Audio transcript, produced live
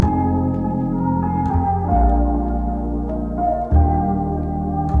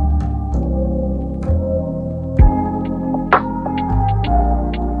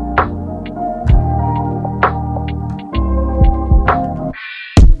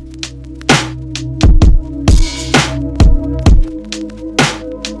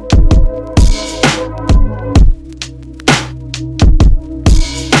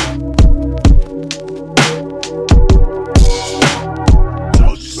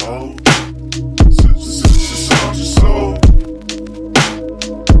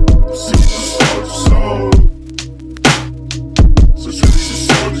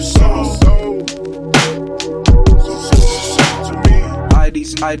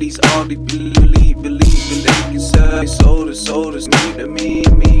why these all they believe they can sell sodas me to me.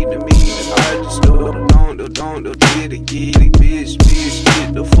 I just don't get it, bitch,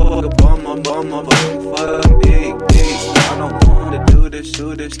 get the fuck up on my fucking dick. I don't wanna do this,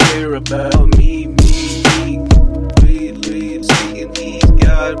 care about me. Please, seeing these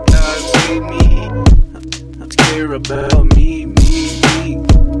God save me. I care about me. Please,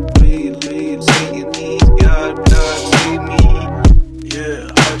 seeing these God save me.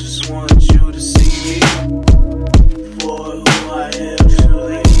 Yeah, I just want you to see me for who I am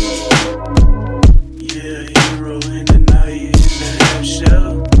truly. Yeah, hero in the night, in the half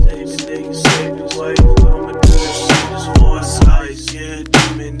shell. Take a nigga, save his wife. I'ma do this shit just for a slice. Yeah,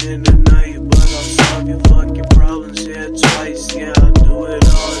 demon in the night, but I'll solve your fucking problems, yeah, twice. Yeah, I'll do it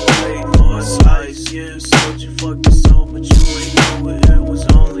all night for a slice. Yeah, sold your fucking soul, but you ain't know it. It was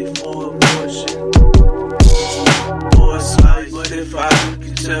only for emotion. For a slice. But if I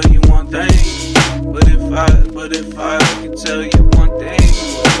could tell you one thing, but if I could tell you one thing,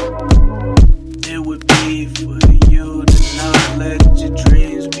 it would be for you to not let your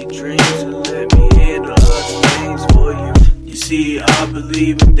dreams be dreams and let me handle other things for you. You see, I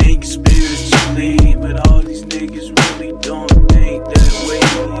believe in thinking spiritually, but all these niggas really don't think that way.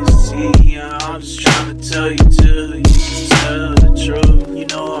 You see, I'm just trying to tell you till you can tell the truth. You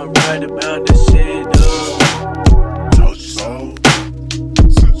know